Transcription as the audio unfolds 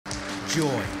Joy,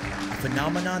 a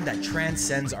phenomenon that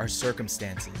transcends our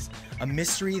circumstances, a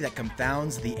mystery that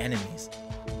confounds the enemies.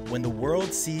 When the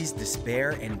world sees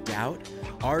despair and doubt,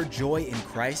 our joy in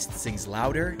Christ sings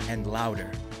louder and louder,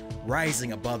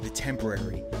 rising above the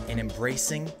temporary and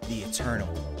embracing the eternal.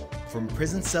 From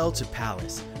prison cell to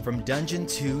palace, from dungeon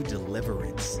to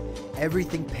deliverance,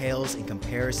 everything pales in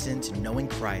comparison to knowing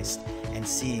Christ and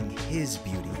seeing His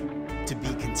beauty. To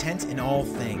be content in all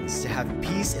things, to have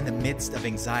peace in the midst of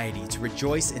anxiety, to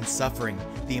rejoice in suffering,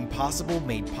 the impossible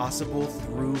made possible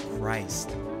through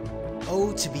Christ.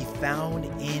 Oh, to be found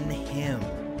in Him,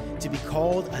 to be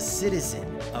called a citizen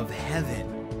of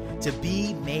heaven, to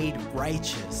be made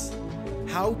righteous.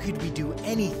 How could we do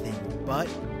anything but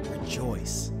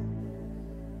rejoice?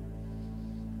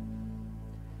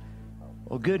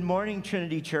 Well, good morning,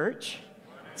 Trinity Church.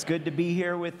 It's good to be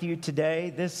here with you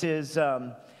today. This is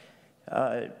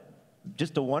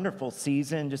just a wonderful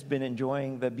season. Just been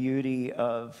enjoying the beauty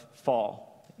of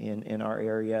fall in our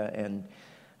area.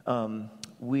 And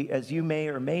we, as you may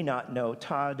or may not know,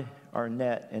 Todd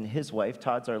Arnett and his wife,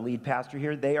 Todd's our lead pastor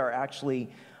here, they are actually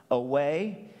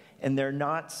away and they're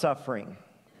not suffering.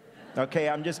 Okay,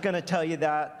 I'm just going to tell you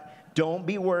that. Don't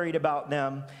be worried about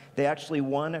them. They actually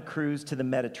won a cruise to the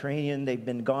Mediterranean. They've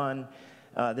been gone.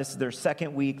 This is their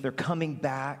second week. They're coming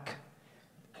back,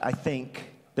 I think.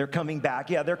 They're coming back.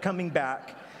 Yeah, they're coming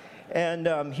back.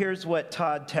 And here's what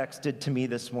Todd texted to me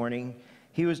this morning.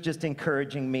 He was just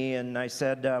encouraging me, and I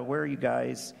said, where are you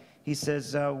guys? He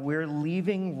says, we're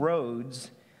leaving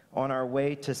Rhodes on our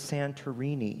way to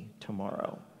Santorini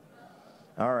tomorrow.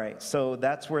 All right, so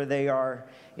that's where they are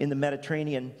in the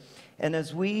Mediterranean. And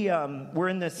as we're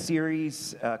in this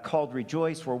series called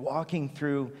Rejoice, we're walking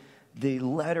through the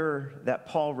letter that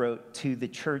Paul wrote to the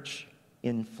church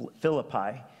in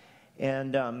Philippi.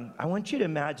 And I want you to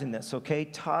imagine this, okay?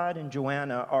 Todd and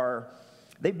Joanna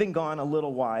they've been gone a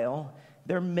little while.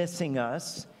 They're missing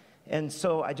us. And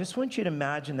so I just want you to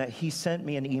imagine that he sent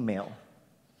me an email.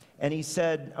 And he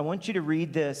said, I want you to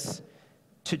read this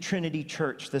to Trinity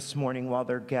Church this morning while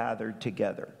they're gathered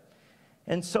together.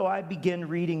 And so I begin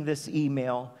reading this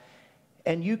email,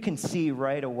 and you can see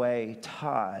right away,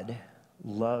 Todd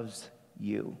loves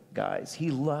you guys.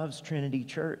 He loves Trinity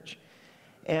Church.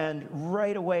 And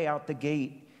right away out the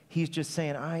gate, he's just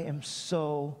saying, I am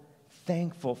so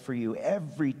thankful for you.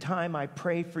 Every time I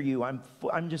pray for you,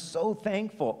 I'm just so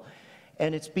thankful.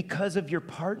 And it's because of your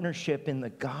partnership in the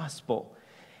gospel.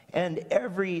 And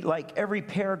every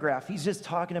paragraph, he's just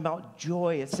talking about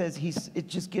joy. It says it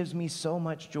just gives me so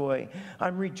much joy.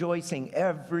 I'm rejoicing.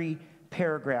 Every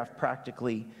paragraph,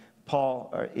 practically,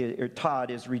 Todd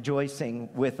is rejoicing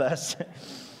with us.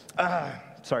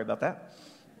 Sorry about that.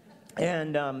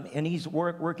 And he's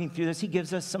working through this. He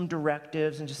gives us some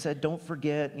directives and just said, don't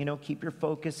forget, keep your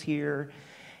focus here.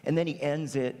 And then he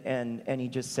ends it and he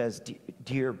just says,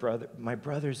 dear brother, my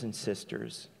brothers and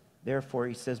sisters. Therefore,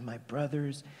 he says, my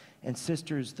brothers and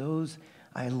sisters, those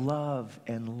I love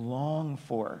and long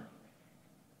for.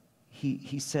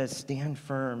 He says, stand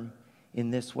firm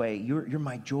in this way. You're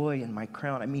my joy and my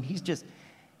crown. I mean, he's just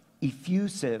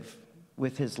effusive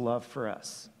with his love for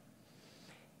us.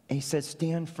 And he says,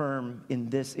 stand firm in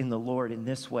the Lord in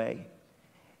this way.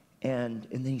 And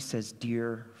then he says,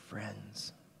 dear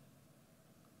friends.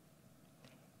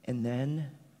 And then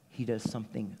he does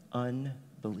something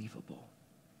unbelievable.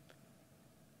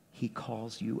 He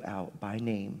calls you out by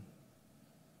name.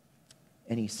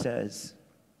 And he says,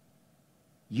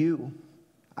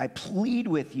 I plead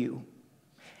with you,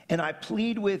 and I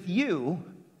plead with you,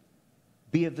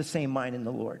 be of the same mind in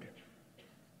the Lord.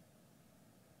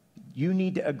 You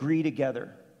need to agree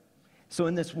together. So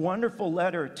in this wonderful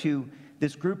letter to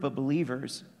this group of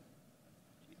believers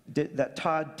that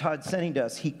Todd's sending to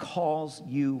us, he calls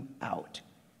you out.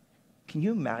 Can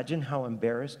you imagine how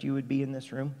embarrassed you would be in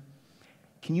this room?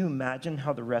 Can you imagine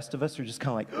how the rest of us are just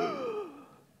kind of like, oh,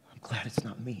 I'm glad it's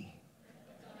not me.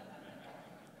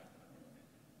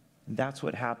 And that's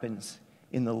what happens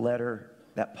in the letter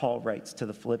that Paul writes to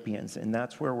the Philippians, and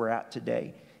that's where we're at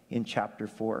today in chapter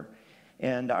 4.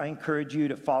 And I encourage you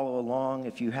to follow along.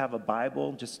 If you have a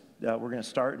Bible, we're going to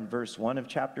start in verse 1 of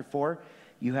chapter 4.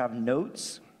 You have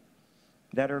notes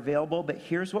that are available, but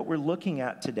here's what we're looking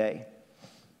at today.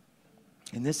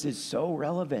 And this is so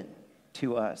relevant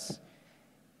to us,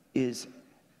 is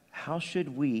how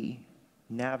should we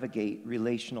navigate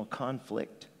relational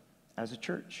conflict as a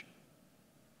church?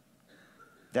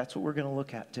 That's what we're going to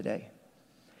look at today.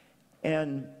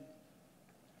 And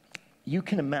you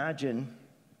can imagine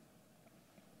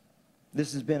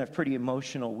this has been a pretty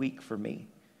emotional week for me.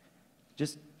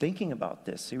 Just thinking about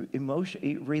this,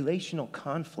 relational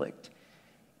conflict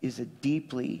is a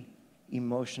deeply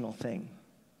emotional thing.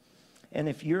 And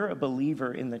if you're a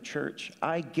believer in the church,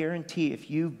 I guarantee if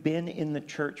you've been in the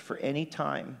church for any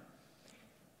time,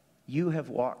 you have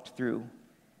walked through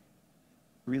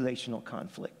relational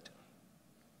conflict.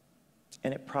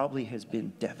 And it probably has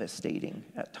been devastating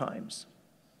at times.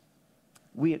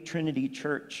 We at Trinity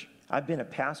Church, I've been a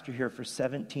pastor here for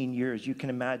 17 years. You can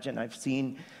imagine I've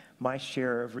seen my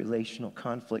share of relational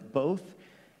conflict, both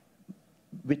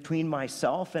between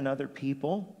myself and other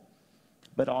people,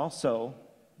 but also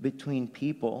between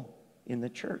people in the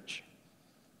church.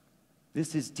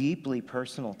 This is deeply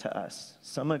personal to us.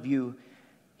 Some of you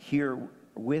here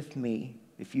with me,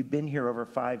 if you've been here over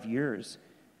 5 years,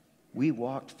 we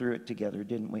walked through it together,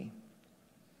 didn't we?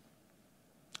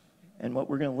 And what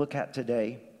we're going to look at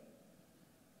today,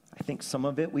 I think some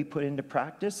of it we put into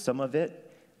practice, some of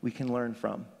it we can learn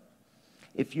from.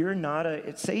 If you're not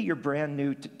say you're brand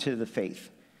new to the faith,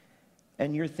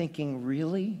 and you're thinking,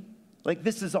 really? Like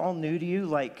this is all new to you?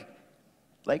 Like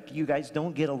you guys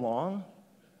don't get along?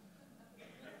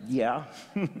 Yeah.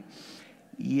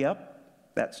 Yep,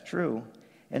 that's true.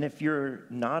 And if you're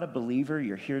not a believer,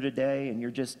 you're here today and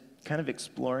you're just kind of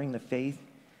exploring the faith,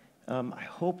 I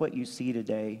hope what you see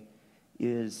today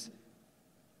is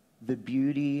the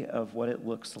beauty of what it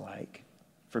looks like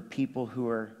for people who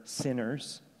are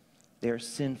sinners, they're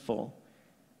sinful,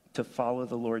 to follow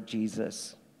the Lord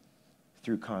Jesus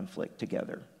through conflict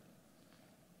together.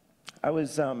 I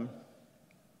was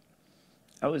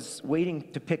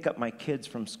waiting to pick up my kids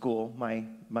from school, my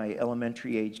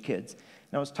elementary age kids,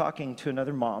 and I was talking to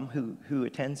another mom who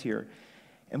attends here,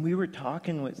 and we were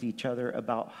talking with each other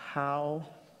about how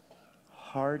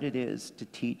hard it is to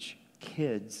teach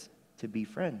kids to be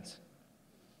friends.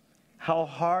 How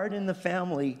hard in the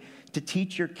family to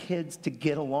teach your kids to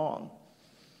get along.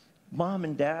 Mom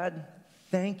and Dad,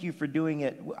 thank you for doing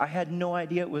it. I had no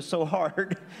idea it was so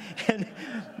hard. And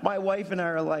my wife and I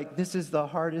are like, this is the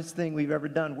hardest thing we've ever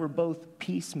done. We're both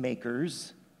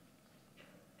peacemakers.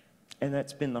 And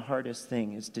that's been the hardest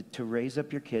thing, is to raise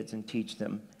up your kids and teach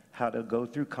them how to go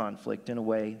through conflict in a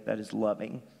way that is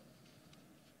loving.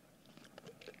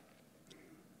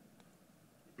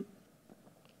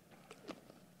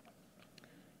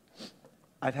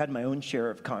 I've had my own share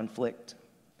of conflict.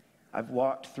 I've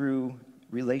walked through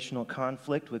relational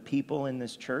conflict with people in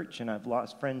this church, and I've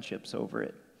lost friendships over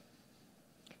it.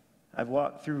 I've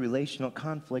walked through relational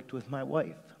conflict with my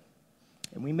wife,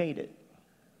 and we made it.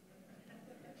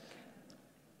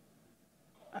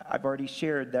 I've already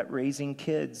shared that raising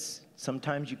kids,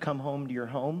 sometimes you come home to your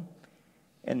home,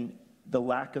 and the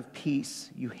lack of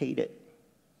peace, you hate it.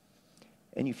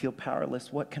 And you feel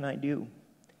powerless. What can I do?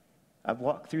 I've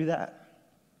walked through that.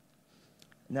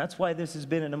 And that's why this has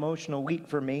been an emotional week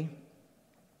for me.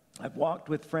 I've walked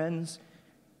with friends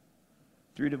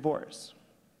through divorce.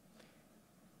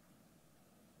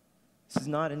 This is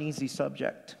not an easy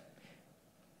subject.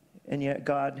 And yet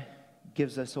God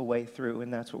gives us a way through,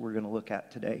 and that's what we're going to look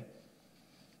at today.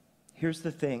 Here's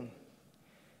the thing.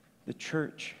 The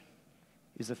church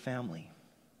is a family.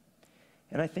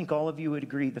 And I think all of you would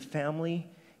agree the family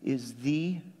is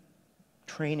the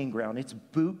training ground. It's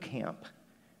boot camp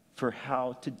for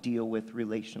how to deal with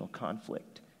relational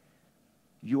conflict.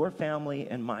 Your family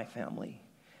and my family.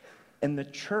 And the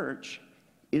church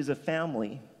is a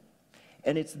family,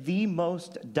 and it's the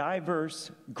most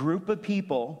diverse group of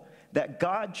people that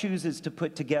God chooses to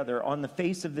put together on the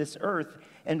face of this earth,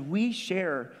 and we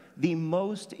share the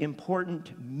most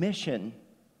important mission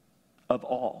of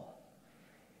all.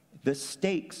 The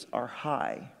stakes are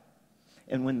high,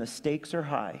 and when the stakes are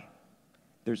high,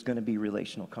 there's going to be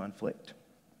relational conflict.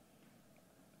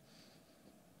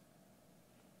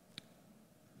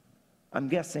 I'm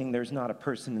guessing there's not a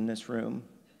person in this room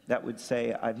that would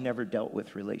say, I've never dealt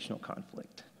with relational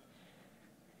conflict.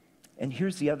 And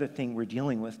here's the other thing we're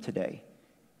dealing with today: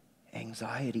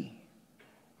 anxiety.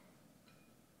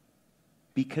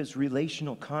 Because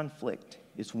relational conflict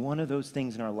is one of those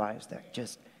things in our lives that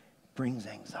just brings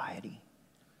anxiety.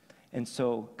 And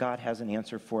so God has an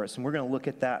answer for us, and we're going to look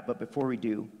at that. But before we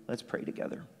do, let's pray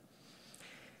together.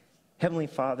 Heavenly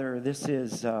Father, this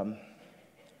is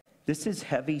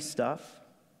heavy stuff.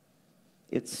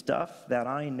 It's stuff that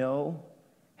I know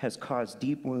has caused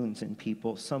deep wounds in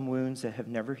people, some wounds that have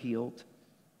never healed.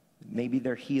 Maybe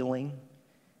they're healing.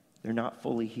 They're not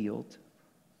fully healed.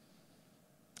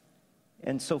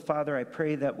 And so, Father, I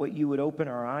pray that what you would open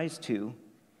our eyes to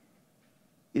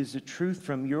is the truth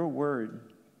from your word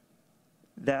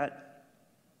that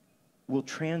will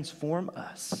transform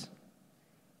us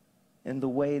in the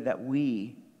way that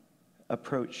we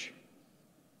approach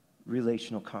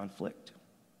relational conflict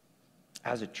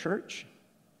as a church,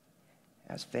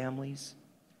 as families,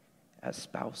 as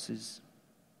spouses,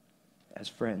 as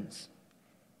friends.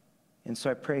 And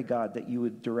so I pray, God, that you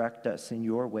would direct us in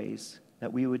your ways,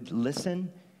 that we would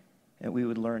listen and we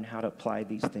would learn how to apply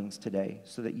these things today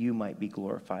so that you might be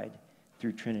glorified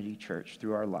through Trinity Church,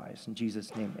 through our lives. In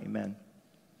Jesus' name, amen.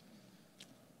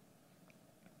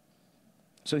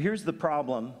 So here's the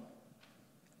problem,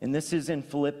 and this is in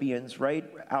Philippians, right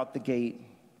out the gate,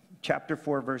 chapter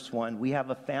 4, verse 1. We have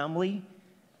a family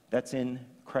that's in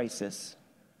crisis.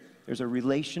 There's a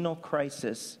relational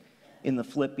crisis in the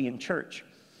Philippian church.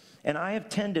 And I have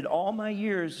tended all my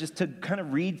years just to kind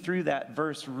of read through that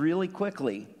verse really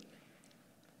quickly.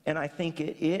 And I think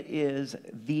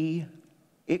it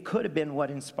could have been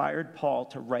what inspired Paul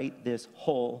to write this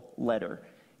whole letter,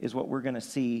 is what we're going to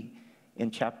see in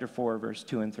chapter 4, verse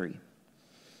 2 and 3.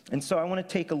 And so I want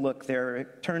to take a look there.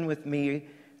 Turn with me,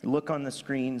 look on the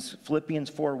screens.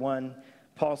 Philippians 4:1,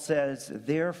 Paul says,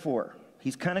 therefore,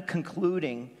 he's kind of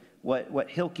concluding what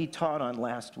Hilke taught on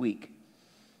last week.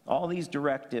 All these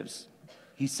directives.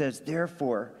 He says,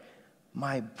 therefore,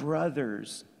 my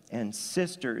brothers and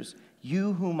sisters,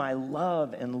 you whom I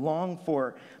love and long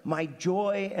for, my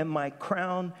joy and my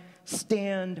crown,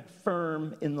 stand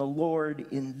firm in the Lord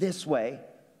in this way,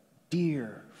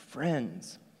 dear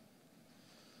friends.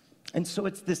 And so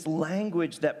it's this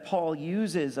language that Paul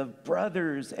uses of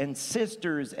brothers and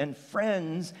sisters and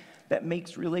friends that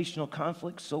makes relational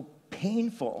conflict so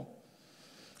painful.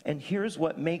 And here's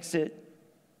what makes it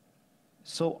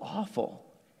so awful,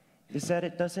 is that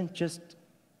it doesn't just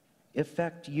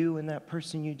affect you and that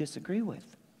person you disagree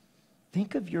with.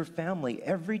 Think of your family.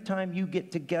 Every time you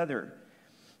get together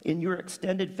in your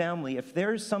extended family, if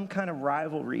there's some kind of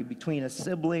rivalry between a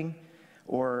sibling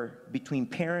or between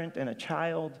parent and a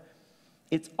child,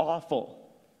 it's awful.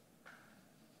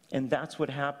 And that's what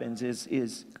happens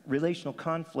is relational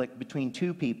conflict between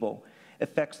two people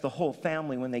affects the whole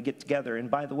family when they get together. And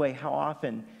by the way, how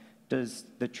often does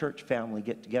the church family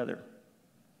get together?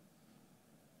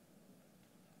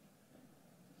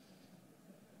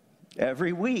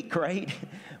 Every week, right?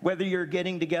 Whether you're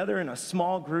getting together in a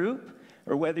small group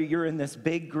or whether you're in this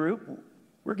big group,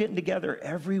 we're getting together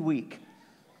every week.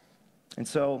 And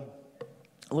so,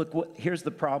 look, here's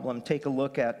the problem. Take a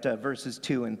look at verses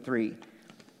 2 and 3.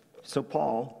 So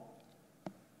Paul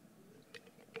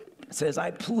says,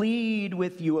 I plead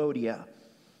with Euodia,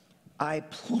 I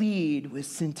plead with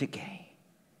Syntyche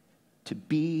to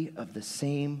be of the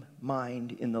same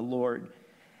mind in the Lord.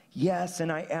 Yes,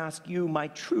 and I ask you, my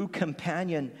true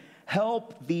companion,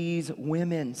 help these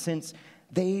women, since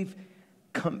they've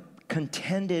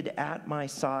contended at my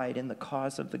side in the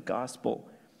cause of the gospel,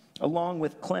 along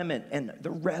with Clement and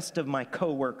the rest of my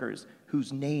co-workers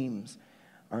whose names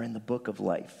are in the book of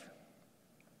life.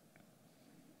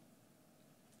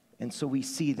 And so we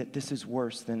see that this is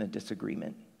worse than a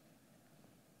disagreement.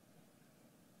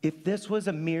 If this was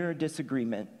a mere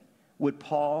disagreement, would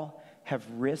Paul have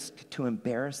risked to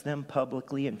embarrass them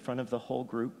publicly in front of the whole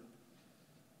group?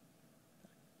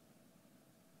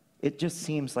 It just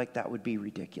seems like that would be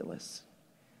ridiculous.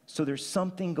 So there's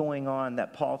something going on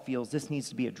that Paul feels this needs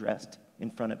to be addressed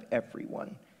in front of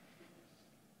everyone.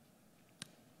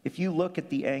 If you look at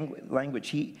the language,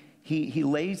 he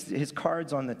lays his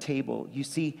cards on the table. You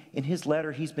see, in his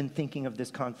letter, he's been thinking of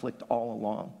this conflict all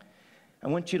along. I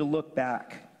want you to look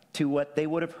back to what they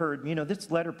would have heard. You know,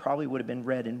 this letter probably would have been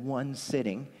read in one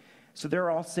sitting. So they're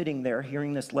all sitting there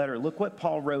hearing this letter. Look what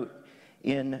Paul wrote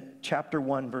in chapter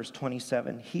 1, verse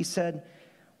 27. He said,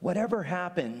 whatever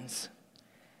happens,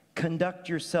 conduct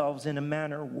yourselves in a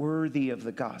manner worthy of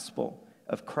the gospel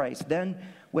of Christ. Then,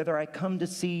 whether I come to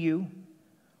see you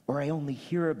or I only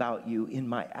hear about you in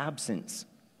my absence,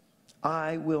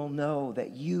 I will know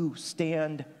that you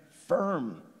stand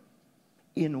firm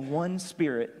in one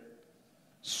spirit,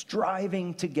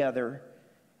 striving together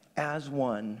as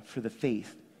one for the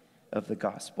faith of the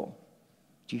gospel.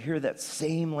 Do you hear that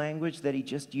same language that he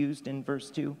just used in verse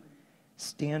 2?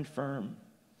 Stand firm,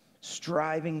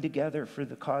 striving together for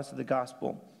the cause of the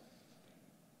gospel.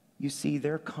 You see,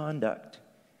 their conduct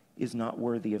is not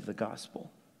worthy of the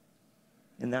gospel.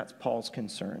 And that's Paul's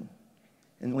concern.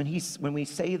 And when we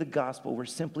say the gospel, we're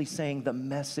simply saying the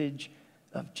message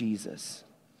of Jesus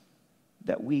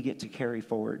that we get to carry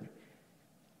forward.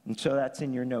 And so that's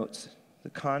in your notes.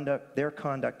 Their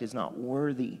conduct is not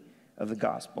worthy of the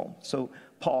gospel. So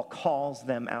Paul calls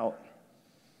them out.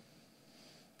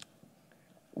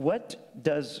 What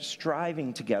does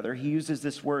striving together? He uses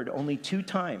this word only 2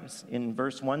 times, in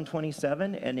verse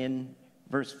 127 and in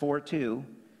verse 4:2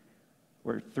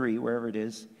 or 3, wherever it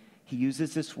is. He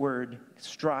uses this word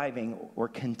striving or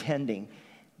contending.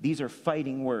 These are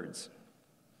fighting words.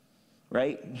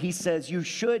 right? He says you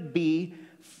should be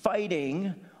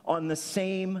fighting on the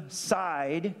same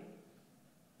side.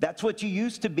 That's what you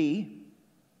used to be.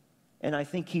 And I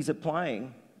think he's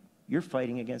applying, you're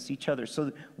fighting against each other.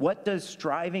 So what does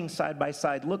striving side by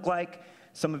side look like?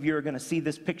 Some of you are going to see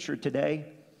this picture today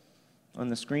on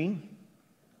the screen.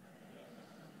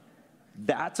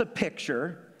 That's a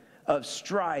picture of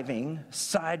striving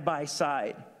side by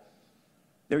side.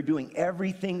 They're doing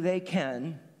everything they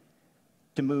can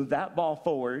to move that ball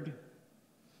forward,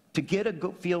 to get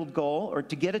a field goal or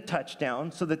to get a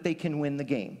touchdown so that they can win the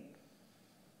game.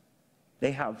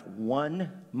 They have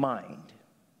one mind.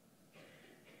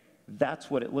 That's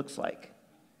what it looks like.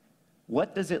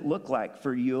 What does it look like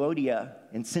for Euodia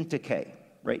and Syntyche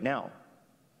right now?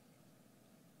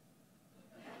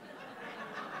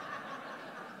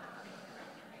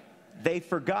 They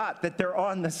forgot that they're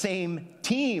on the same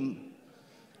team.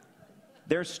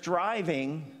 They're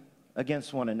striving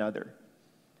against one another.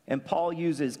 And Paul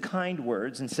uses kind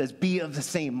words and says, be of the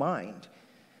same mind.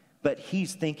 But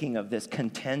he's thinking of this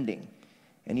contending.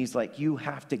 And he's like, you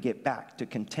have to get back to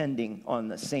contending on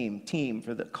the same team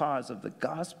for the cause of the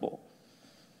gospel.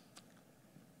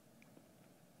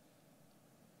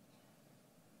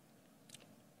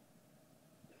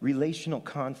 Relational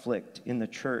conflict in the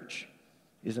church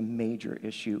is a major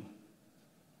issue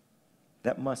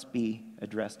that must be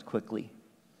addressed quickly.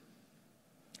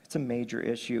 It's a major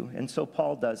issue, and so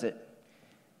Paul does it.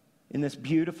 In this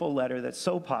beautiful letter that's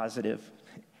so positive,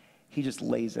 he just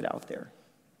lays it out there.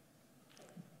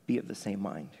 Be of the same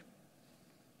mind.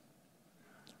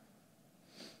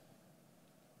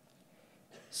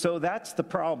 So that's the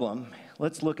problem.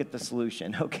 Let's look at the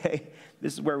solution, okay?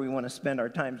 This is where we want to spend our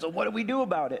time. So what do we do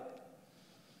about it?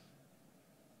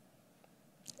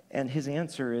 And his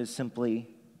answer is simply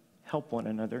help one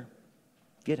another.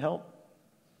 Get help.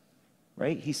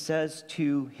 Right? He says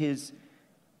to his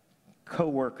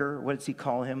co-worker, what does he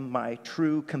call him? My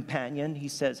true companion. He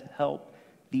says, help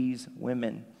these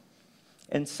women.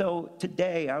 And so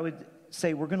today I would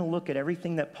say we're going to look at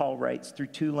everything that Paul writes through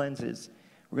two lenses.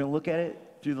 We're going to look at it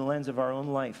through the lens of our own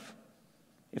life.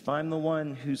 If I'm the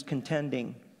one who's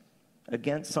contending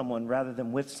against someone rather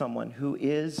than with someone who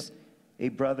is a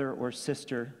brother or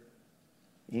sister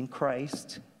in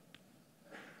Christ,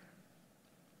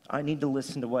 I need to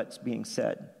listen to what's being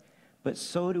said. But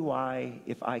so do I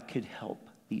if I could help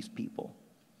these people.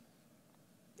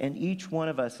 And each one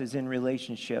of us is in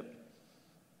relationship,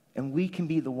 and we can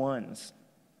be the ones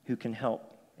who can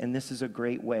help. And this is a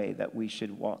great way that we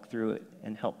should walk through it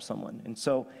and help someone. And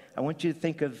so I want you to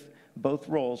think of both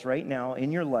roles right now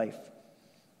in your life.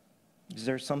 Is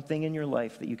there something in your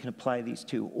life that you can apply these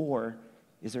to? Or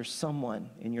is there someone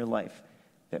in your life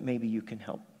that maybe you can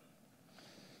help?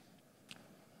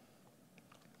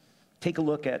 Take a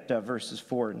look at verses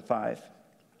 4 and 5.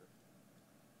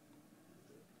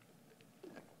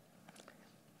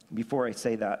 Before I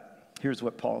say that, here's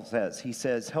what Paul says. He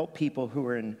says, help people who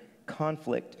are in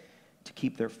conflict to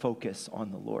keep their focus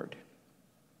on the Lord.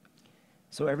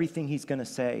 So everything he's going to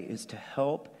say is to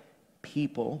help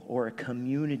people or a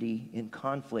community in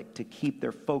conflict to keep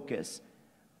their focus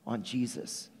on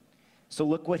Jesus. So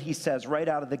look what he says right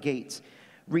out of the gates.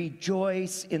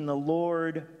 Rejoice in the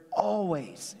Lord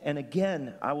always. And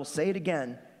again, I will say it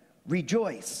again,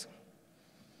 rejoice.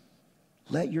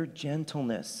 Let your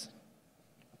gentleness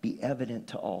be evident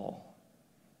to all.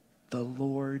 The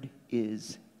Lord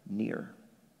is near.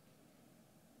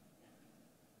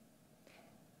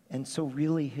 And so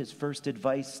really his first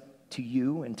advice to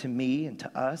you and to me and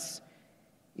to us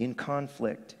in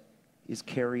conflict is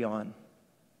carry on.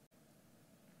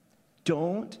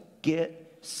 Don't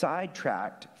get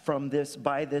sidetracked from this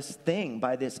by this thing,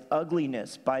 by this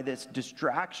ugliness, by this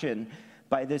distraction,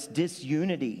 by this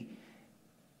disunity.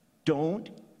 Don't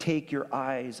take your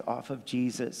eyes off of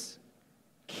Jesus.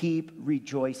 Keep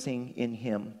rejoicing in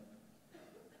him.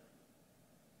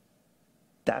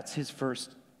 That's his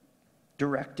first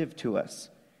directive to us.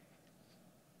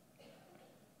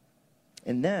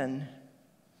 And then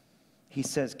he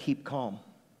says, keep calm.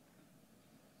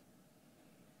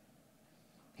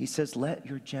 He says, let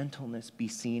your gentleness be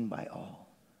seen by all.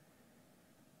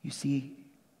 You see,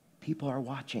 people are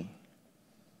watching.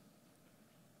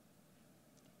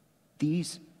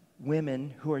 These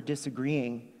women who are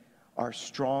disagreeing are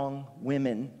strong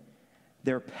women.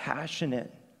 They're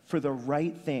passionate for the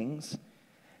right things.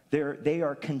 They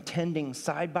are contending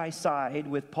side by side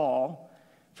with Paul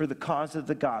for the cause of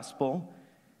the gospel.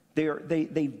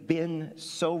 They've been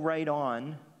so right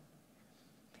on.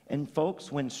 And folks,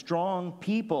 when strong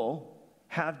people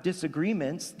have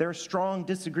disagreements, they're strong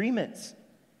disagreements.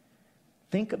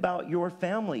 Think about your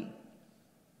family.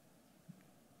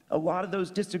 A lot of those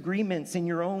disagreements in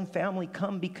your own family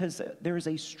come because there is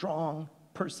a strong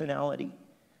personality.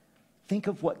 Think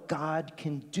of what God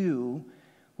can do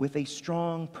with a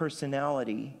strong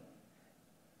personality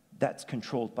that's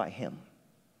controlled by him.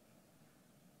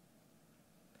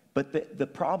 But the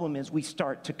problem is we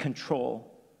start to control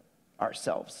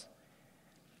ourselves.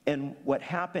 And what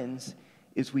happens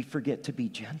is we forget to be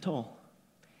gentle.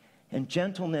 And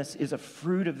gentleness is a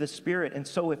fruit of the Spirit. And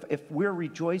so if we're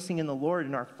rejoicing in the Lord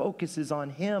and our focus is on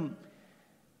him,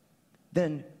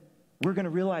 then we're going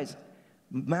to realize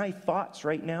my thoughts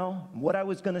right now, what I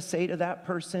was going to say to that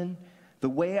person, the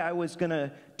way I was going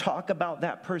to talk about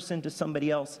that person to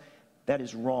somebody else, that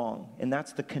is wrong. And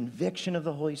that's the conviction of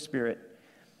the Holy Spirit.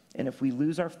 And if we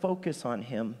lose our focus on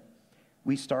him,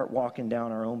 we start walking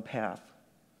down our own path.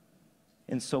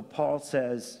 And so Paul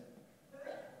says,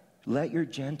 let your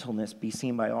gentleness be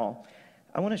seen by all.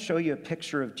 I want to show you a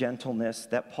picture of gentleness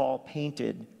that Paul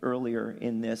painted earlier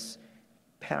in this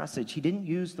passage. He didn't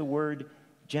use the word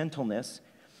gentleness,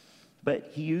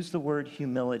 but he used the word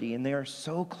humility, and they are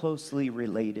so closely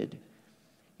related.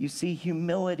 You see,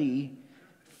 humility,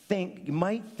 you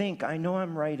might think, I know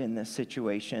I'm right in this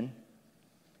situation,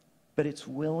 but it's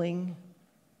willing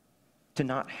to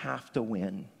not have to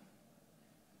win.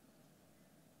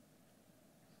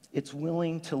 It's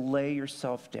willing to lay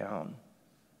yourself down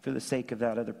for the sake of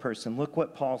that other person. Look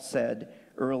what Paul said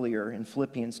earlier in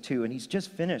Philippians 2, and he's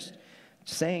just finished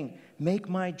saying, make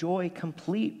my joy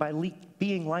complete by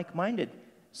being like-minded.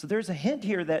 So there's a hint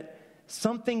here that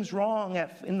something's wrong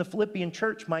in the Philippian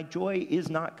church. My joy is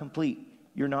not complete.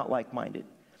 You're not like-minded.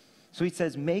 So he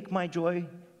says, make my joy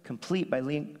complete by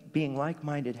being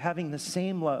like-minded, having the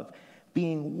same love,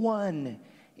 being one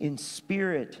in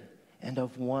spirit and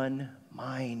of one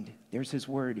mind. There's his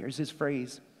word. Here's his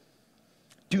phrase.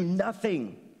 Do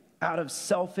nothing out of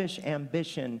selfish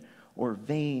ambition or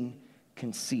vain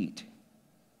conceit,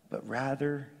 but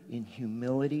rather in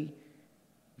humility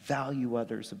value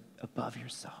others above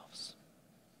yourselves.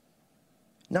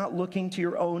 Not looking to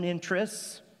your own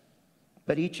interests,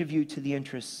 but each of you to the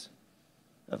interests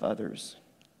of others.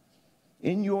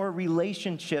 In your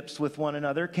relationships with one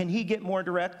another, can he get more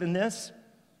direct than this?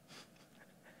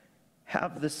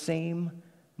 Have the same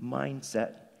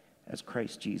mindset as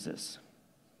Christ Jesus.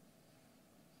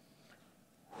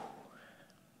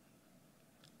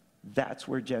 That's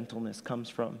where gentleness comes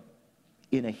from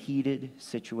in a heated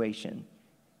situation.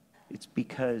 It's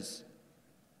because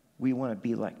we want to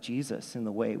be like Jesus in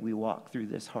the way we walk through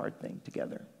this hard thing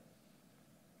together.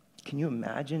 Can you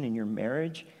imagine in your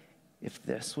marriage if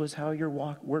this was how you're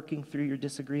working through your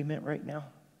disagreement right now?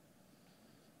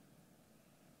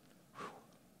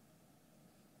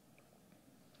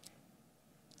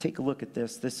 Take a look at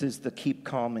this. This is the keep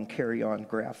calm and carry on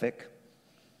graphic.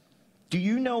 Do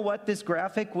you know what this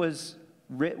graphic was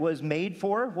made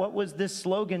for? What was this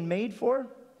slogan made for?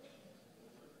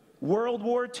 World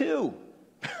War II.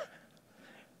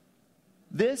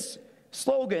 This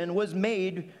slogan was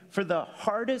made for the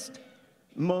hardest,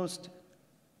 most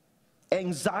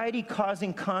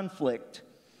anxiety-causing conflict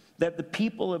that the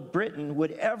people of Britain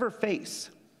would ever face.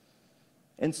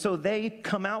 And so they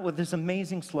come out with this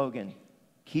amazing slogan.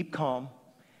 Keep calm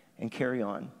and carry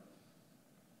on.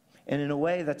 And in a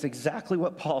way, that's exactly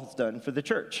what Paul's done for the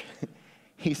church.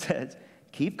 He says,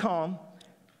 keep calm,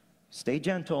 stay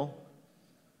gentle,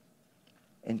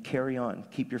 and carry on.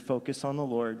 Keep your focus on the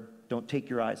Lord. Don't take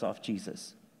your eyes off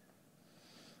Jesus.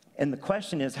 And the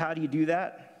question is, how do you do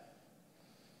that?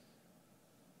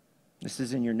 This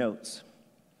is in your notes.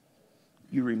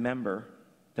 You remember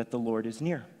that the Lord is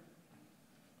near.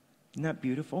 Isn't that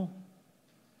beautiful?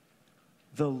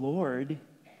 The Lord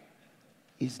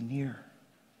is near.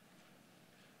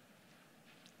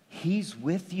 He's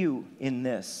with you in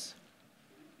this.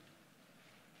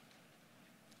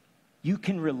 You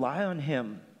can rely on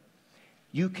him.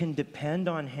 You can depend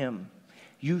on him.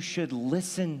 You should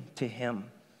listen to him.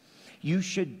 You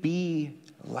should be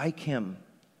like him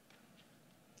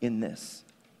in this.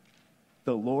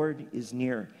 The Lord is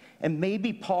near. And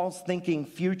maybe Paul's thinking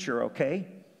future, okay?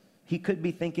 He could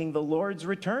be thinking the Lord's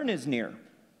return is near.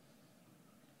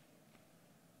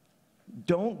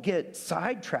 Don't get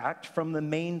sidetracked from the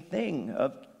main thing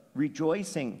of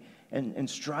rejoicing and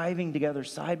striving together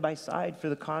side by side for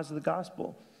the cause of the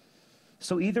gospel.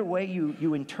 So either way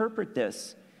you interpret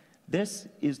this, this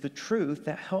is the truth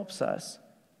that helps us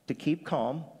to keep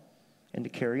calm and to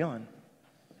carry on,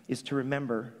 is to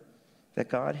remember that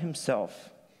God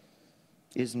himself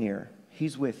is near.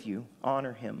 He's with you.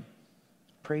 Honor him.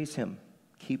 Praise him.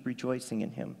 Keep rejoicing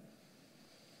in him.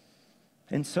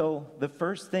 And so the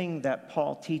first thing that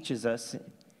Paul teaches us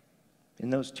in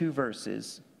those two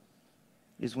verses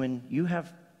is when you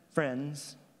have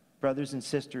friends, brothers and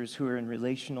sisters who are in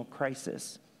relational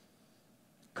crisis,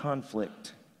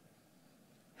 conflict,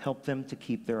 help them to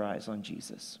keep their eyes on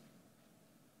Jesus.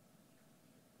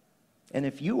 And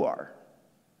if you are,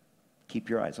 keep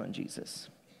your eyes on Jesus.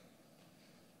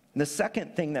 And the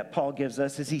second thing that Paul gives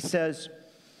us is he says,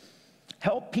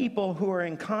 help people who are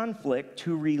in conflict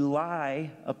to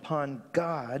rely upon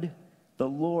God, the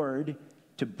Lord,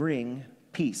 to bring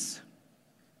peace.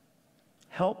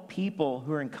 Help people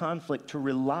who are in conflict to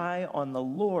rely on the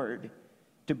Lord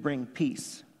to bring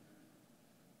peace.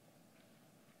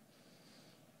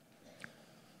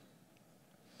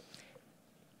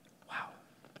 Wow.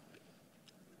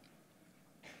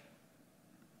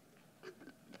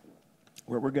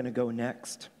 Where we're going to go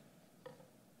next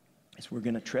is we're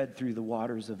going to tread through the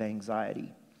waters of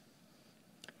anxiety.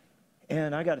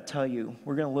 And I got to tell you,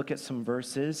 we're going to look at some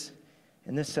verses.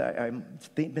 And this,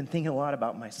 I've been thinking a lot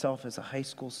about myself as a high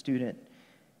school student.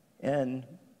 And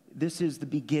this is the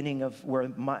beginning of where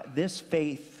this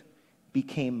faith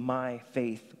became my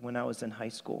faith when I was in high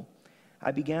school.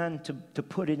 I began to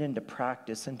put it into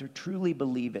practice and to truly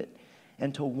believe it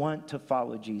and to want to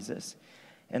follow Jesus.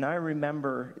 And I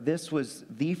remember this was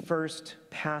the first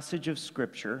passage of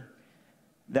Scripture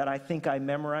that I think I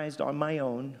memorized on my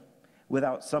own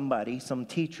without somebody, some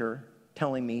teacher,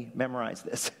 telling me, memorize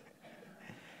this.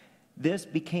 This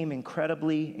became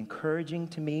incredibly encouraging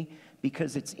to me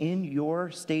because it's in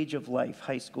your stage of life,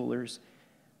 high schoolers,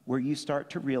 where you start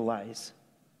to realize,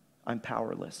 I'm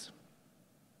powerless.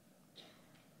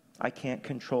 I can't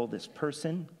control this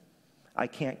person. I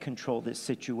can't control this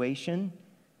situation.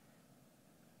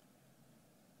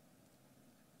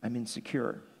 I'm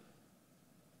insecure,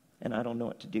 and I don't know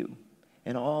what to do.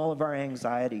 And all of our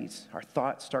anxieties, our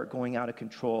thoughts start going out of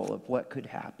control of what could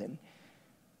happen.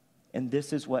 And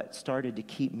this is what started to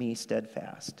keep me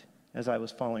steadfast as I was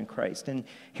following Christ. And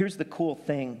here's the cool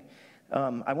thing.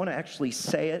 I want to actually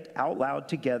say it out loud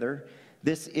together.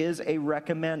 This is a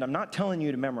recommend. I'm not telling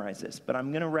you to memorize this, but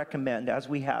I'm going to recommend, as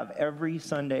we have every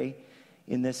Sunday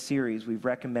in this series, we've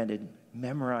recommended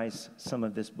memorize some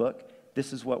of this book.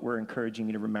 This is what we're encouraging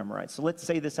you to memorize. So let's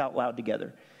say this out loud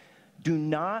together. Do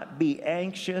not be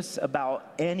anxious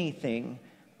about anything,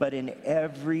 but in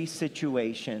every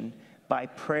situation, by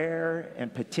prayer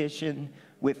and petition,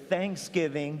 with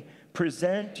thanksgiving,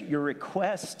 present your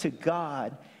requests to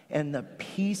God, and the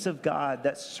peace of God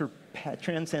that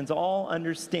transcends all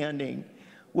understanding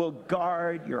will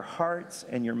guard your hearts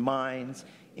and your minds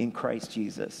in Christ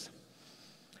Jesus.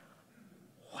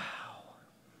 Wow.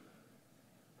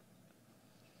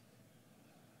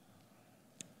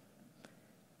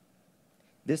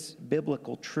 This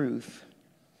biblical truth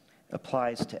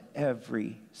applies to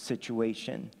every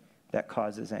situation that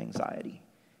causes anxiety.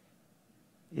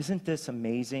 Isn't this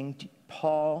amazing?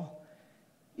 Paul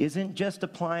isn't just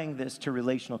applying this to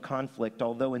relational conflict,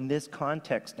 although in this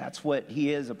context, that's what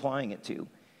he is applying it to.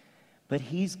 But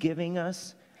he's giving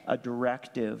us a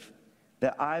directive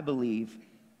that I believe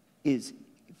is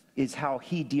how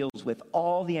he deals with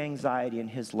all the anxiety in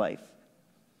his life.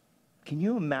 Can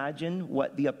you imagine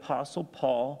what the Apostle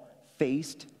Paul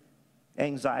faced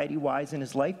anxiety-wise in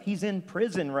his life? He's in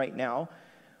prison right now,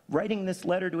 writing this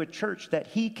letter to a church that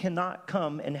he cannot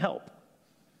come and help.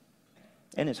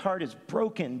 And his heart is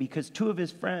broken because two of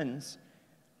his friends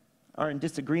are in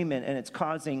disagreement, and it's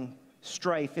causing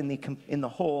strife in the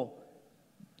whole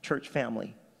church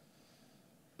family.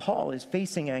 Paul is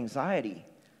facing anxiety,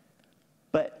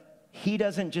 but he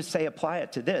doesn't just say apply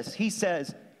it to this. He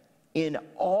says, in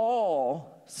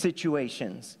all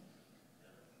situations,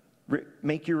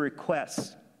 make your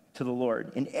requests to the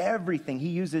Lord. In everything,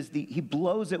 he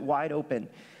blows it wide open.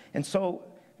 And so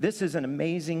this is an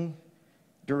amazing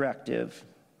directive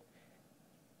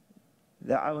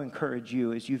that I will encourage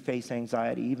you as you face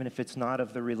anxiety, even if it's not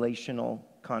of the relational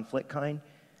conflict kind.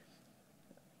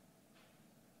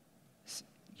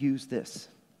 Use this.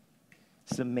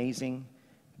 It's an amazing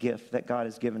gift that God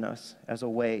has given us as a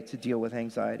way to deal with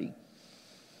anxiety.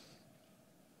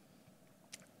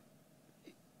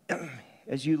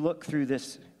 As you look through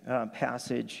this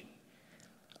passage,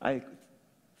 I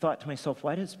thought to myself,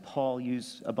 why does Paul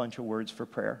use a bunch of words for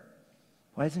prayer?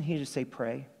 Why doesn't he just say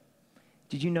pray?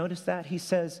 Did you notice that? He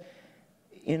says,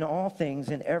 in all things,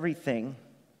 in everything,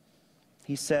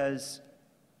 he says,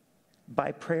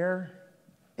 by prayer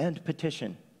and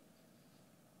petition,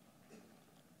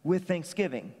 with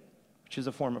thanksgiving, which is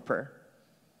a form of prayer.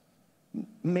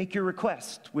 Make your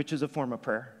request, which is a form of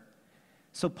prayer.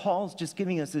 So Paul's just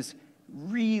giving us this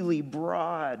really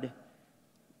broad,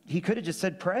 he could have just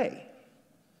said pray.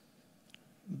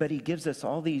 But he gives us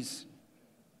all these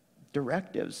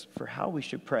directives for how we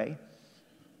should pray.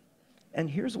 And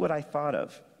here's what I thought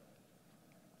of,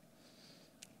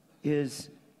 is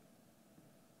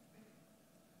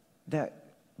that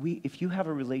if you have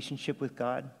a relationship with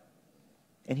God,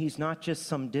 and he's not just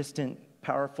some distant,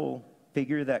 powerful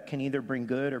figure that can either bring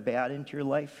good or bad into your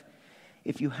life,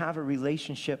 if you have a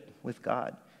relationship with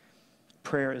God,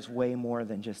 prayer is way more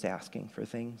than just asking for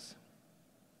things.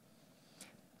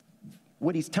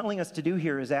 What he's telling us to do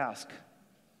here is ask.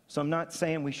 So I'm not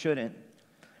saying we shouldn't,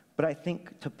 but I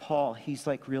think to Paul, he's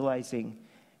like realizing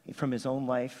from his own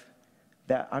life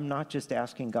that I'm not just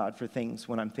asking God for things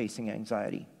when I'm facing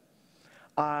anxiety.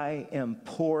 I am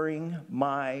pouring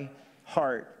my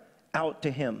heart out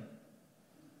to him.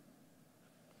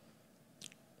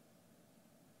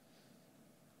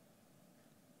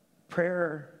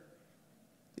 Prayer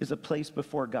is a place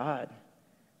before God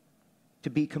to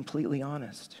be completely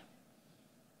honest,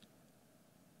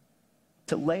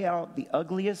 to lay out the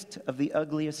ugliest of the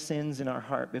ugliest sins in our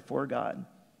heart before God,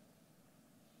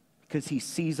 because he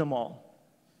sees them all.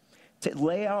 To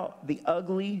lay out the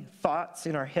ugly thoughts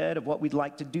in our head of what we'd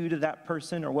like to do to that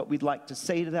person or what we'd like to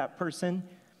say to that person,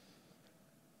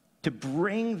 to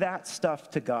bring that stuff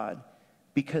to God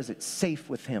because it's safe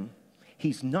with him.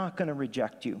 He's not going to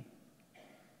reject you.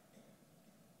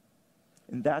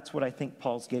 And that's what I think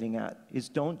Paul's getting at, is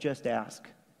don't just ask.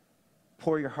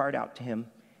 Pour your heart out to him.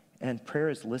 And prayer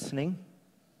is listening.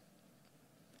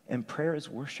 And prayer is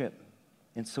worship.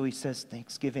 And so he says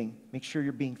thanksgiving. Make sure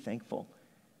you're being thankful.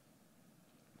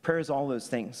 Prayer is all those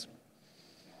things.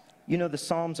 You know, the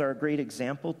Psalms are a great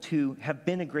example have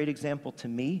been a great example to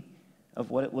me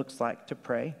of what it looks like to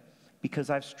pray,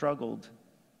 because I've struggled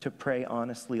to pray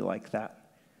honestly like that.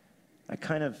 I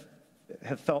kind of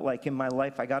have felt like in my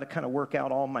life I got to kind of work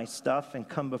out all my stuff and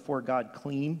come before God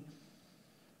clean.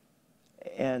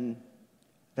 And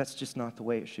that's just not the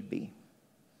way it should be.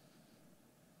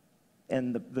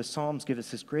 And the Psalms give us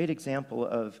this great example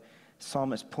of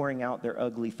psalmists pouring out their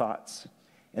ugly thoughts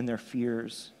and their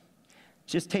fears.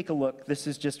 Just take a look. This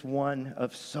is just one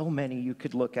of so many you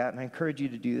could look at, and I encourage you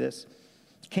to do this.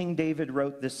 King David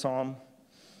wrote this psalm.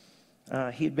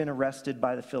 He had been arrested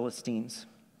by the Philistines.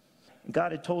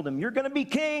 God had told him, "You're going to be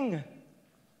king."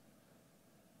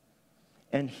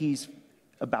 And he's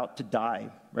about to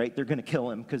die, right? They're going to kill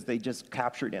him because they just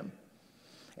captured him.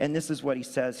 And this is what he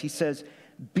says. He says,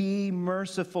 "Be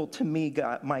merciful to me,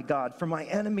 God, my God, for my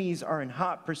enemies are in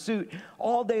hot pursuit.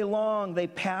 All day long they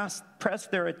press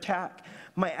their attack.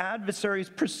 My adversaries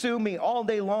pursue me all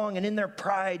day long, and in their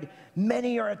pride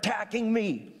many are attacking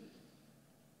me."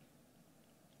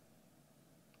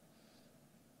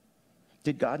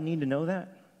 Did God need to know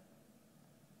that?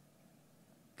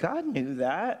 God knew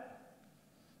that.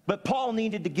 But Paul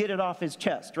needed to get it off his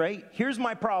chest, right? Here's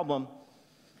my problem.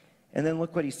 And then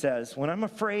look what he says. "When I'm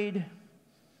afraid,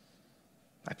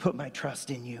 I put my trust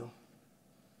in you,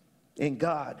 in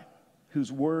God,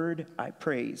 whose word I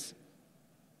praise."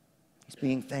 He's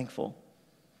being thankful.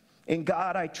 "In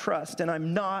God I trust, and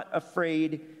I'm not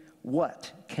afraid.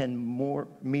 What can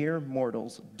mere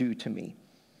mortals do to me?"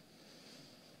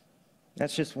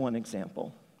 That's just one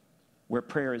example where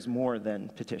prayer is more than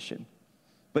petition.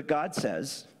 But God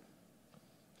says,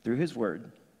 through his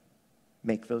word,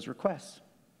 make those requests.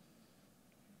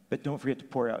 But don't forget to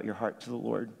pour out your heart to the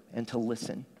Lord and to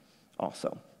listen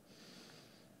also.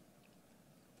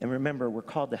 And remember, we're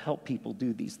called to help people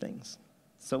do these things.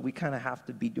 So we kind of have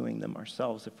to be doing them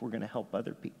ourselves if we're going to help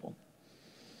other people.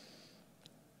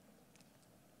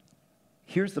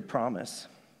 Here's the promise.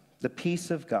 The peace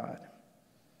of God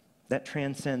that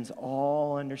transcends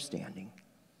all understanding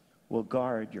will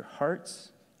guard your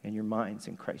hearts and your minds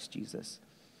in Christ Jesus.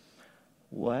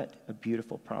 What a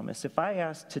beautiful promise. If I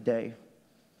asked today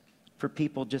for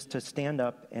people just to stand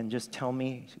up and just tell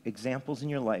me examples in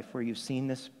your life where you've seen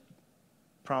this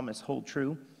promise hold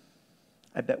true,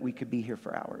 I bet we could be here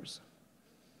for hours.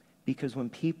 Because when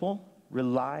people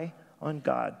rely on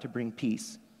God to bring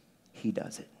peace, he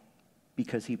does it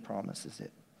because he promises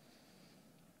it.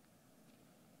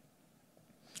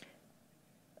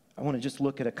 I want to just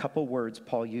look at a couple words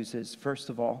Paul uses. First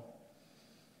of all,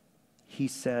 he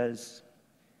says,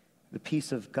 the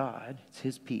peace of God, it's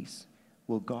his peace,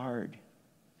 will guard.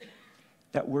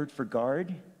 That word for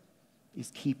guard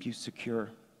is keep you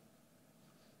secure,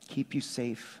 keep you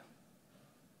safe.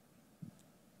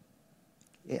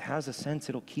 It has a sense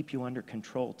it'll keep you under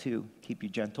control too, keep you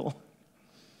gentle.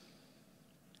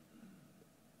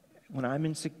 When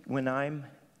I'm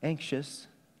anxious,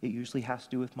 it usually has to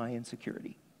do with my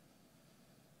insecurity.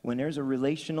 When there's a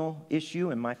relational issue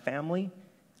in my family,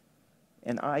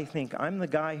 and I think I'm the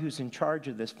guy who's in charge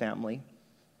of this family,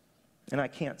 and I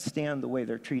can't stand the way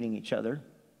they're treating each other.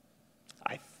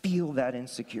 I feel that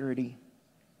insecurity.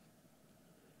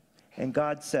 And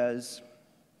God says,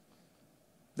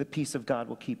 the peace of God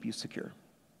will keep you secure.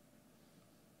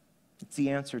 It's the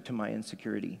answer to my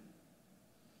insecurity.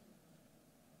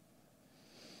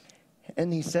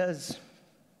 And he says,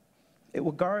 it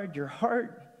will guard your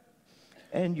heart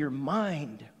and your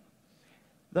mind.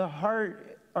 The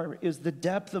heart is the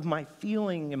depth of my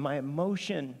feeling and my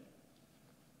emotion.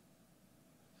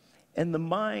 And the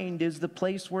mind is the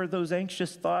place where those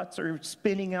anxious thoughts are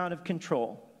spinning out of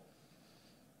control.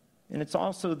 And it's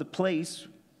also the place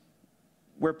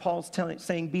where Paul's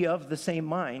saying, be of the same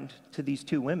mind to these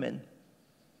two women.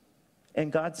 And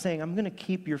God's saying, I'm going to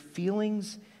keep your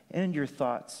feelings and your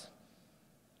thoughts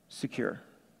secure.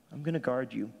 I'm going to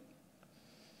guard you.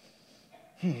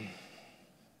 And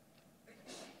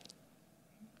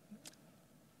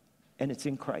it's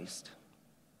in Christ,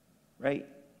 right?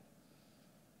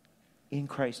 In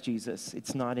Christ Jesus.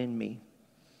 It's not in me.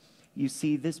 You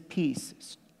see, this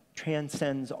peace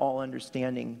transcends all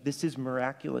understanding. This is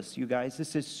miraculous, you guys.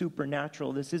 This is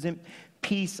supernatural. This isn't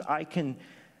peace I can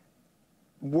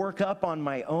work up on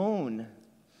my own.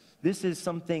 This is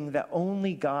something that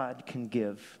only God can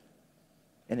give,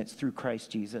 and it's through Christ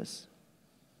Jesus.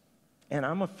 And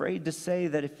I'm afraid to say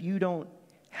that if you don't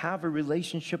have a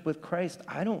relationship with Christ,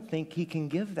 I don't think he can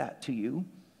give that to you.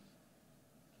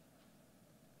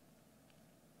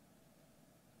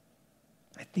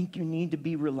 I think you need to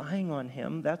be relying on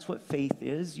him. That's what faith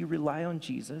is. You rely on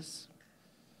Jesus.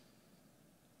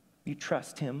 You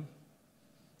trust him.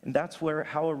 And that's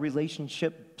how a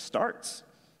relationship starts.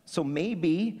 So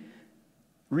maybe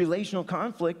relational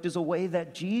conflict is a way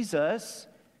that Jesus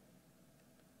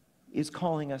is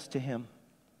calling us to him.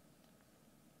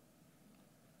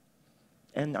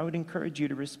 And I would encourage you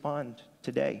to respond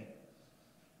today.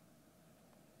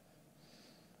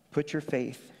 Put your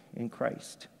faith in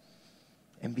Christ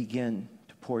and begin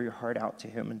to pour your heart out to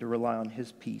him and to rely on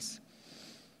his peace.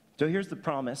 So here's the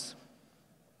promise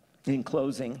in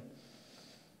closing.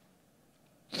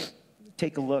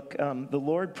 Take a look. The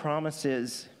Lord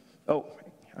promises,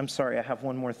 I'm sorry, I have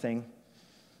one more thing.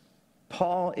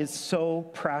 Paul is so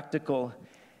practical.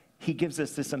 He gives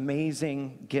us this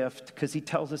amazing gift because he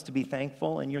tells us to be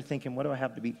thankful, and you're thinking, what do I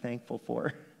have to be thankful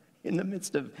for in the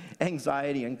midst of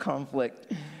anxiety and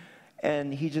conflict?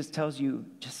 And he just tells you,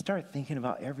 just start thinking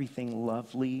about everything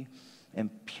lovely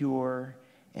and pure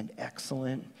and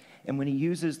excellent. And when he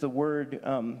uses the word,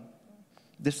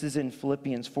 this is in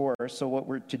Philippians 4, so what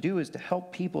we're to do is to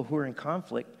help people who are in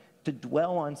conflict to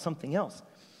dwell on something else.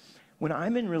 When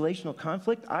I'm in relational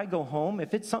conflict, I go home.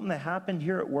 If it's something that happened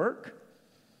here at work,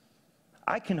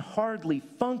 I can hardly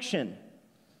function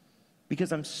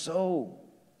because I'm so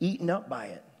eaten up by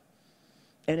it.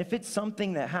 And if it's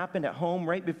something that happened at home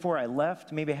right before I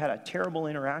left, maybe I had a terrible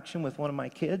interaction with one of my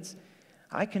kids,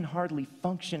 I can hardly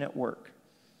function at work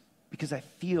because I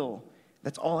feel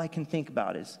that's all I can think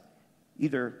about is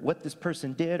either what this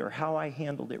person did or how I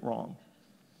handled it wrong.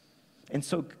 And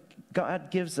so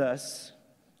God gives us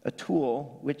a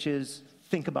tool, which is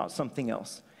think about something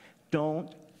else.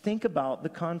 Don't think about the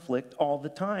conflict all the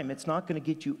time. It's not going to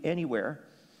get you anywhere.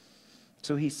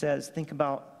 So he says, think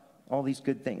about all these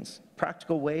good things.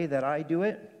 Practical way that I do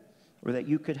it, or that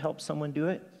you could help someone do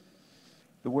it.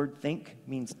 The word think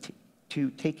means to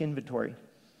take inventory.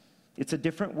 It's a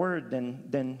different word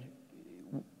than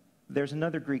there's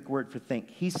another Greek word for think.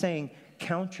 He's saying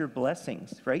count your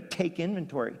blessings, right? Take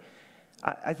inventory.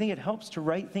 I think it helps to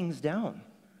write things down.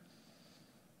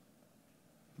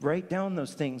 Write down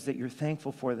those things that you're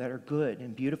thankful for that are good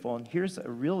and beautiful. And here's a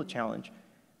real challenge.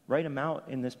 Write them out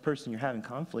in this person you're having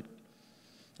conflict,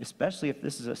 especially if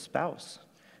this is a spouse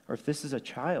or if this is a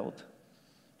child.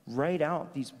 Write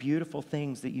out these beautiful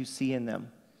things that you see in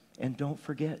them. And don't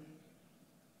forget.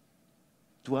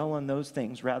 Dwell on those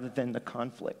things rather than the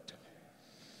conflict.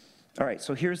 All right,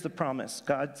 so here's the promise.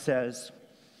 God says,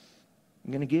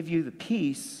 I'm going to give you the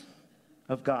peace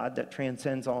of God that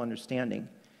transcends all understanding.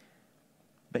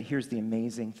 But here's the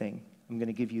amazing thing. I'm going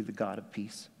to give you the God of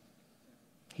peace.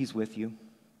 He's with you.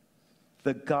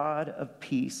 The God of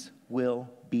peace will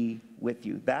be with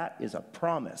you. That is a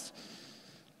promise.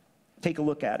 Take a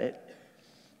look at it.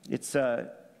 It's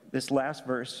this last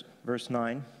verse, verse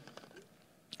 9.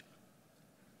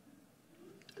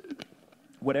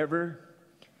 Whatever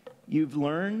you've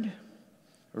learned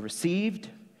or received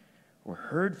or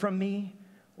heard from me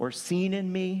or seen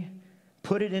in me,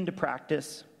 put it into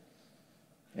practice,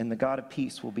 and the God of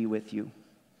peace will be with you.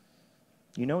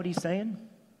 You know what he's saying?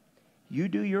 You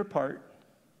do your part.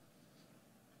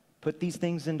 Put these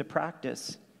things into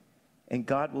practice, and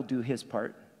God will do his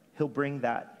part, he'll bring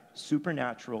that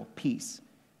supernatural peace.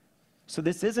 So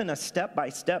this isn't a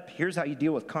step-by-step, here's how you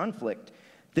deal with conflict.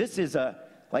 This is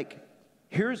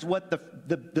here's what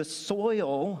the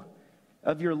soil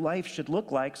of your life should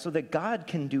look like so that God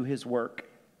can do his work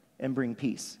and bring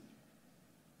peace.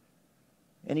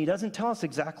 And he doesn't tell us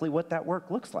exactly what that work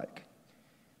looks like.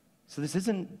 So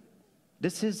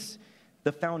this is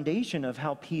the foundation of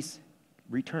how peace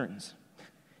returns.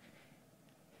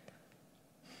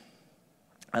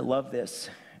 I love this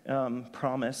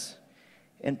promise.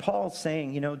 And Paul's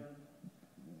saying,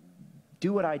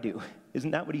 do what I do.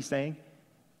 Isn't that what he's saying?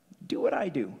 Do what I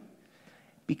do.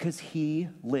 Because he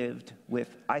lived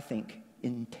with, I think,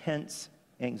 intense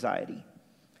anxiety.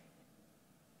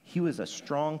 He was a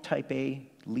strong type A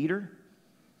leader,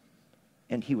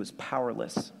 and he was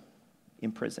powerless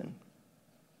in prison.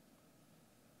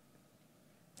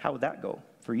 How would that go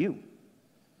for you?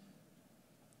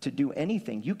 To do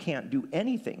anything. You can't do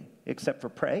anything except for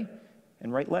pray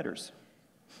and write letters.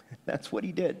 That's what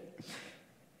he did.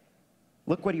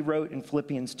 Look what he wrote in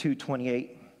Philippians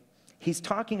 2:28. He's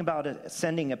talking about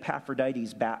sending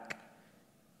Epaphroditus back,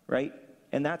 right?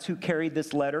 And that's who carried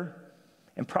this letter,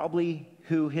 and probably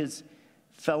who his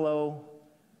fellow,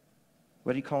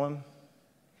 what do you call him?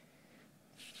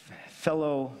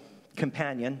 Fellow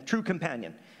companion, true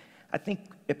companion. I think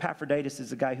Epaphroditus is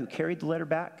the guy who carried the letter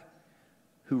back,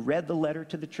 who read the letter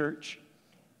to the church,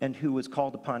 and who was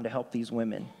called upon to help these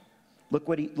women. Look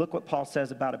what Paul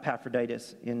says about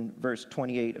Epaphroditus in verse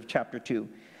 28 of chapter 2.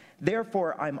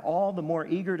 Therefore, I'm all the more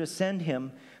eager to send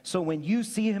him, so when you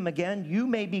see him again, you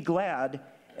may be glad,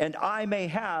 and I may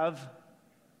have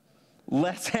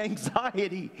less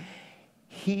anxiety.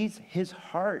 His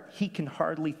heart, he can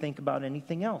hardly think about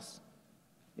anything else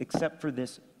except for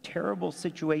this terrible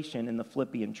situation in the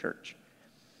Philippian church.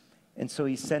 And so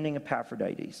he's sending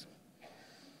Epaphroditus.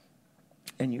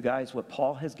 And you guys, what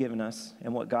Paul has given us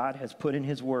and what God has put in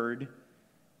his word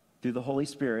through the Holy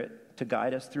Spirit to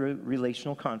guide us through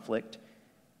relational conflict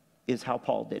is how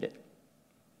Paul did it.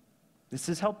 This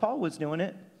is how Paul was doing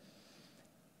it.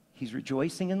 He's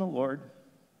rejoicing in the Lord.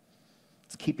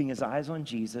 He's keeping his eyes on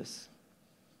Jesus.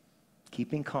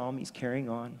 Keeping calm. He's carrying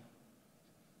on.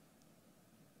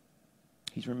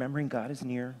 He's remembering God is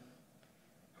near.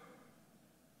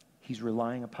 He's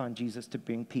relying upon Jesus to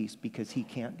bring peace because he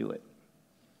can't do it.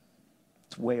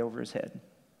 It's way over his head.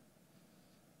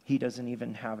 He doesn't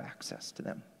even have access to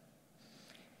them.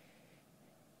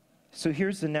 So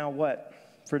here's the now what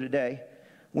for today.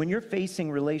 When you're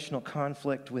facing relational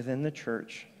conflict within the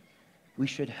church, we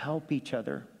should help each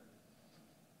other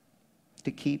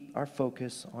to keep our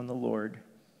focus on the Lord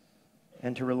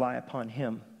and to rely upon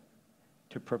him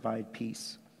to provide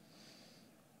peace.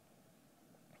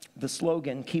 The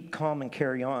slogan, "Keep calm and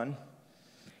carry on,"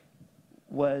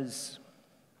 was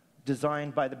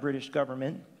designed by the British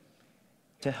government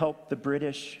to help the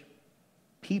British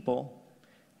people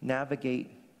navigate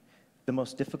the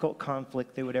most difficult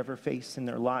conflict they would ever face in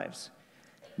their lives.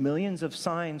 Millions of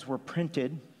signs were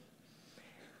printed,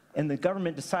 and the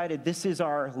government decided this is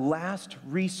our last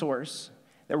resource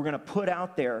that we're going to put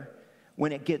out there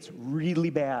when it gets really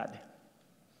bad.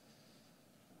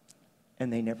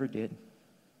 And they never did.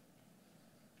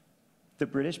 The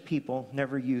British people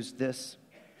never used this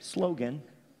slogan,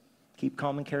 "Keep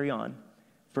calm and carry on,"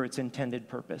 for its intended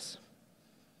purpose.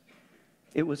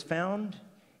 It was found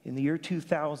in the year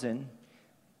 2000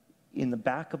 in the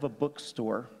back of a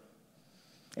bookstore,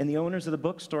 and the owners of the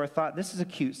bookstore thought, this is a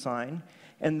cute sign,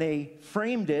 and they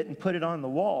framed it and put it on the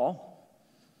wall,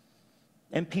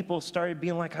 and people started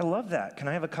being like, I love that, can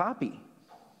I have a copy?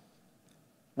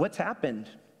 What's happened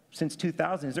since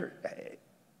 2000?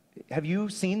 Have you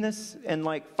seen this in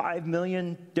like 5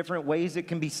 million different ways it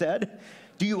can be said?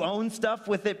 Do you own stuff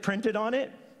with it printed on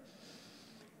it?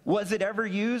 Was it ever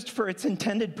used for its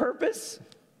intended purpose?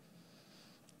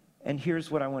 And here's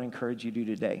what I want to encourage you to do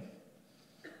today.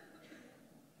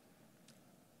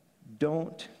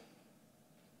 Don't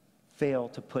fail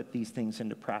to put these things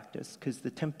into practice, because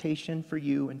the temptation for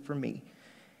you and for me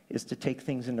is to take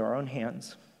things into our own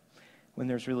hands when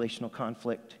there's relational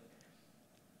conflict.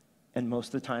 And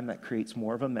most of the time that creates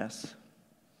more of a mess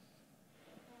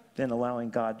than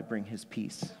allowing God to bring his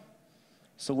peace.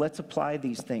 So let's apply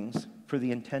these things for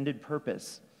the intended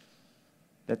purpose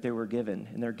that they were given.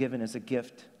 And they're given as a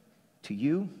gift to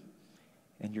you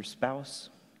and your spouse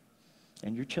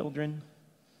and your children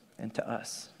and to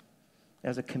us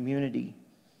as a community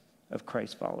of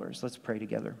Christ followers. Let's pray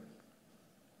together.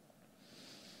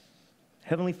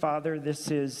 Heavenly Father,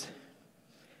 this is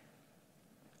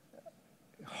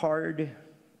hard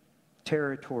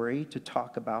territory to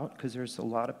talk about because there's a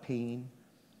lot of pain.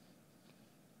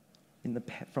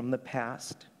 from the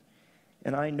past.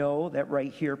 And I know that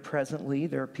right here presently,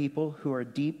 there are people who are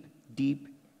deep, deep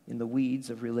in the weeds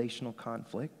of relational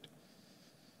conflict.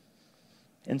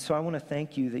 And so I want to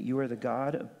thank you that you are the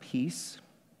God of peace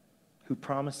who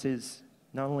promises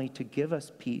not only to give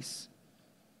us peace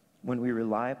when we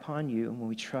rely upon you and when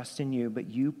we trust in you, but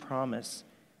you promise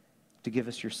to give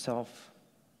us yourself.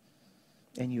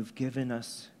 And you've given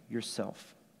us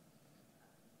yourself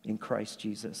in Christ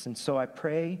Jesus. And so I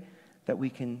pray that we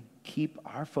can keep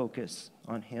our focus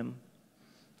on him,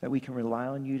 that we can rely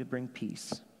on you to bring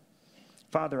peace.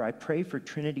 Father, I pray for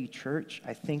Trinity Church.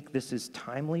 I think this is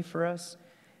timely for us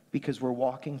because we're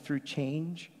walking through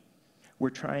change. We're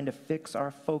trying to fix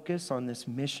our focus on this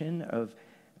mission of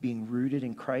being rooted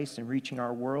in Christ and reaching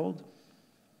our world.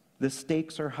 The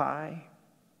stakes are high.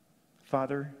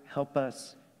 Father, help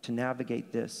us to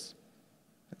navigate this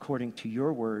according to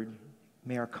your word.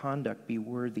 May our conduct be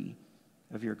worthy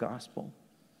of your gospel.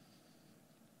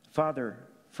 Father,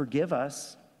 forgive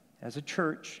us as a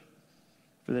church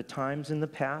for the times in the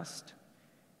past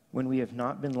when we have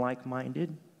not been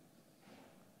like-minded.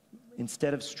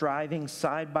 Instead of striving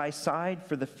side by side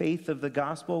for the faith of the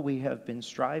gospel, we have been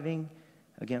striving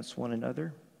against one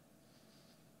another.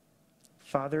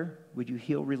 Father, would you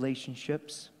heal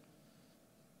relationships?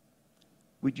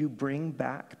 Would you bring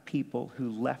back people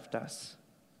who left us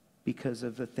because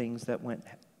of the things that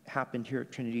happened here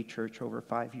at Trinity Church over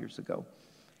 5 years ago?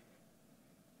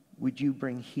 Would you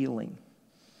bring healing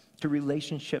to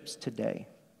relationships today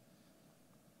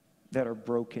that are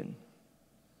broken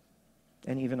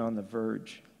and even on the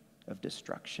verge of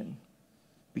destruction?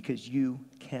 Because you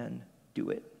can do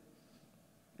it,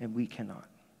 and we cannot.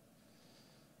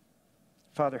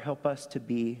 Father, help us to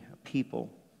be a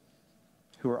people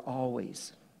who are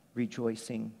always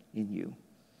rejoicing in you,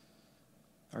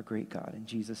 our great God. In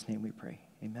Jesus' name we pray.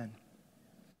 Amen.